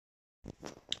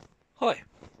Hi,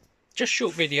 just a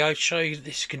short video to show you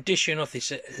this condition of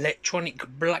this electronic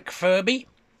black Furby.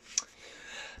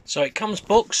 So it comes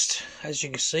boxed, as you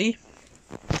can see.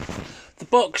 The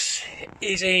box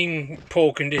is in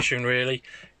poor condition really.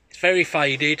 It's very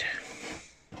faded,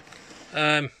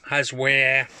 has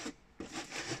wear,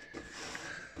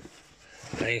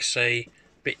 there you see, a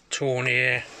bit torn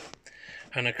here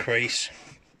and a crease.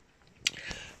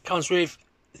 Comes with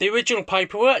the original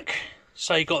paperwork,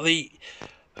 so you got the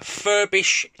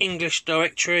Furbish English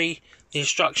directory, the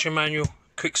instruction manual,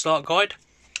 quick start guide,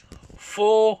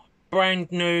 4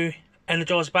 brand new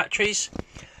energized batteries,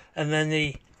 and then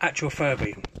the actual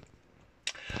Furby.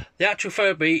 The actual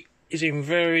Furby is in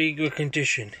very good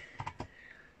condition,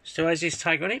 still has his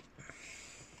tag on it,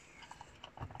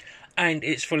 and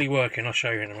it's fully working. I'll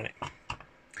show you in a minute.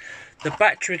 The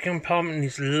battery compartment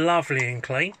is lovely and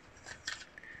clean,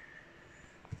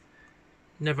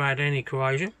 never had any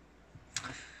corrosion.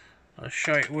 I'll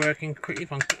show it working quickly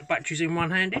if I can put the batteries in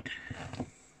one-handed.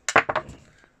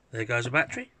 There goes the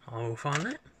battery, I will find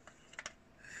that.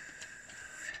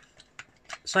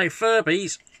 So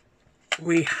Furbies,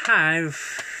 we have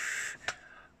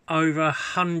over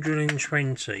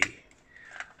 120.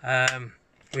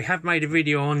 We have made a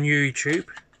video on YouTube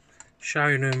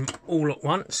showing them all at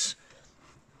once.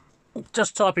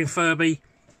 Just type in Furby,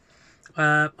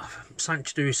 something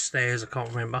to do with stairs, I can't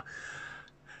remember,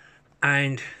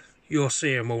 and you'll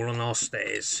see them all on our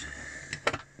stairs.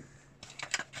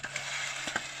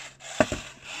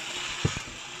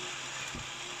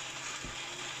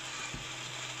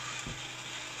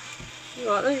 You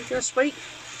right there, you gonna speak?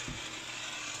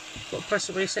 Got to press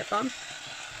the reset button.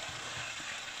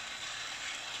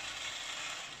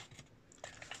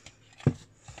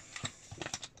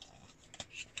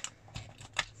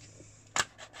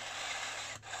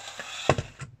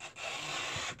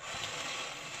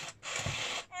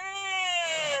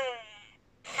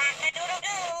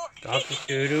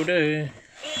 Doodle-doo.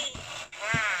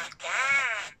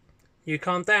 You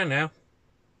calm down now.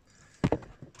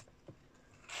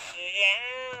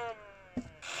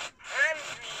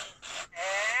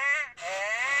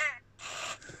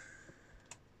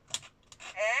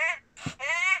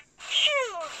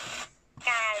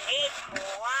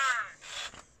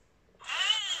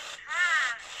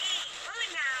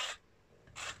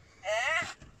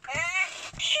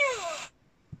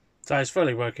 So it's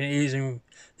fully working. It is in,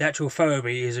 the actual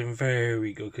Furby is in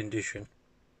very good condition.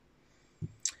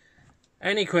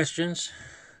 Any questions,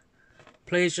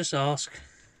 please just ask.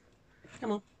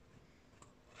 Come on.